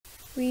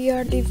We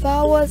are the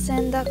vowels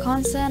and the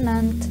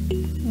consonant,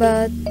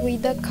 but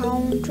with the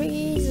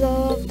countries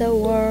of the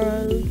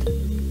world.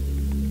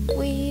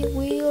 We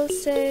will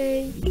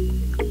say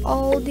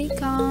all the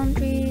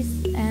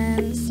countries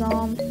and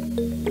some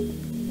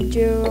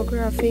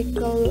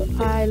geographical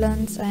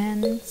islands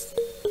and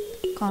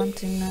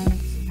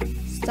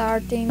continents,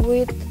 starting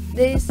with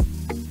these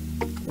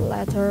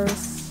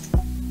letters.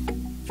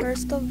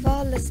 First of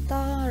all, let's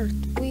start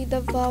with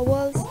the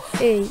vowels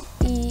A,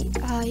 E,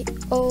 I,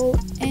 O,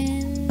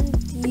 and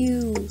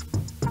U.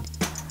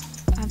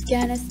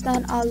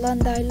 Afghanistan,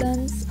 Island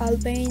Islands,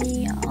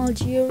 Albania,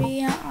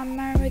 Algeria,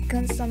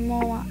 American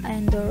Samoa,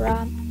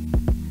 Andorra,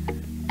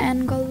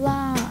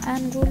 Angola,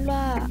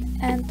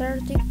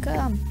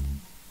 Antarctica,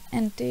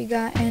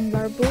 Antigua and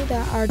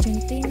Barbuda,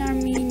 Argentina,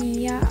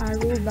 Armenia,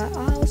 Aruba,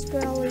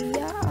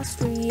 Australia,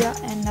 Austria,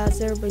 and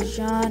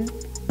Azerbaijan.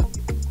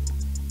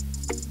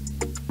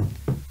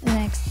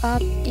 Next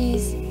up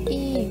is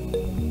E,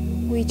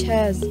 which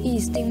has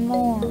East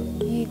Timor,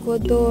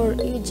 Ecuador,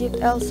 Egypt,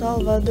 El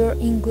Salvador,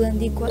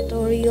 England,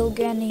 Equatorial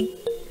Guinea,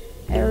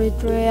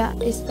 Eritrea,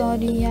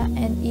 Estonia,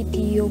 and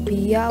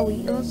Ethiopia.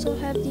 We also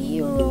have the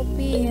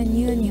European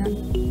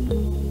Union.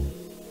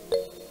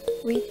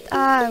 With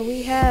I,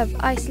 we have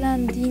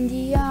Iceland,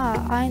 India,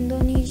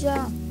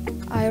 Indonesia,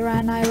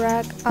 Iran,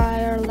 Iraq,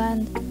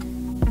 Ireland,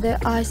 the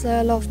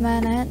Isle of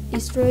Man, and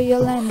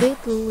Israel and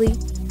Italy.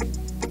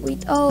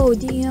 With O,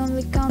 the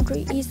only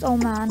country is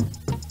Oman.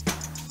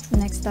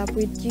 Next up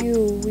with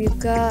U, we've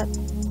got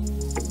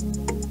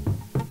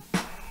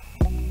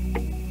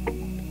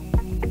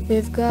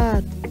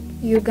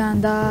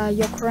Uganda,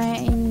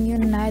 Ukraine,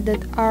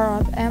 United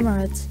Arab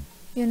Emirates,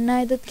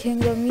 United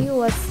Kingdom,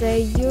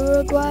 USA,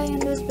 Uruguay,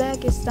 and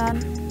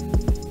Uzbekistan.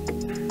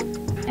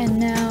 And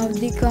now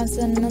the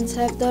consonants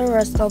have the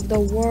rest of the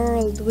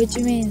world, which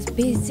means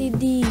B, C,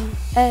 D,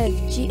 F,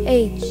 G,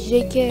 H,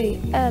 J, K,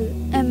 L,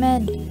 M,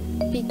 N,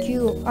 P,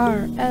 Q,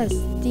 R, S,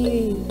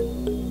 T,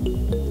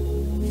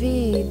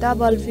 V,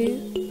 W,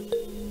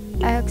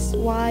 X,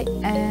 Y,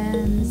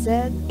 and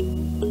Z.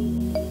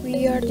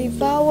 We are the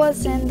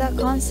vowels and the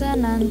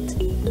consonant,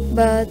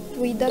 but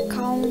with the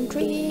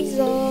countries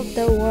of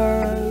the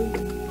world.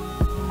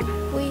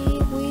 We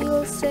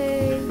will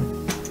say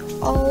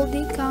all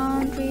the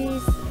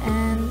countries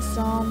and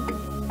some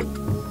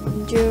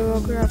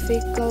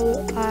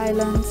geographical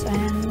islands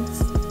and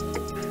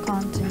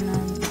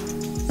continents,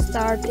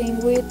 starting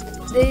with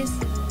these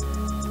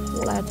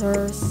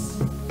letters.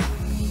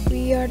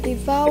 We are the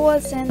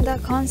vowels and the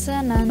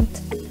consonant,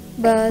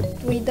 but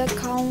with the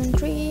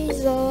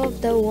countries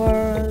of the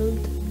world.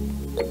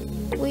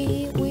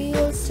 We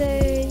will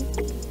say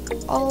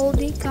all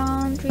the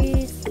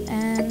countries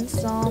and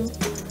some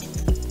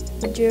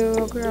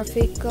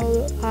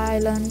geographical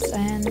islands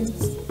and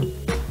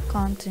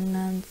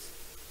continents,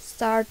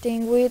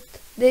 starting with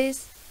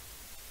these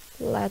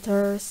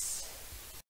letters.